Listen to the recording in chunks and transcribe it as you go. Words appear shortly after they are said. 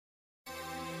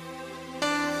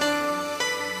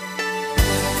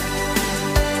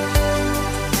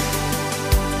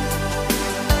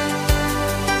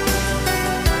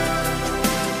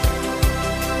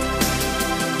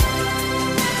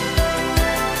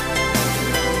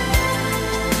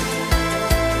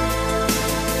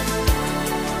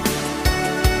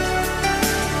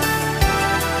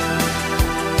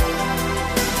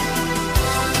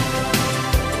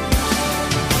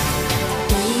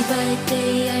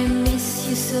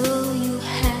So you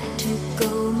had to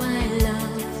go, my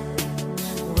love,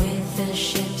 with the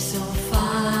ship so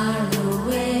far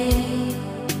away.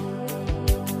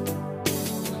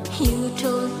 You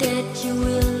told that you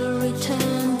will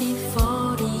return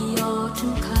before the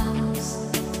autumn comes.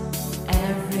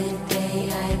 Every day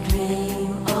I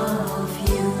dream of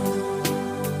you.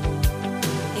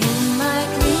 In my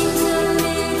dreams a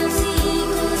little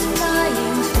seagull's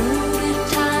flying through the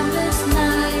timeless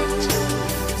night,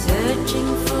 searching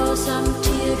for some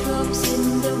teardrops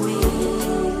in the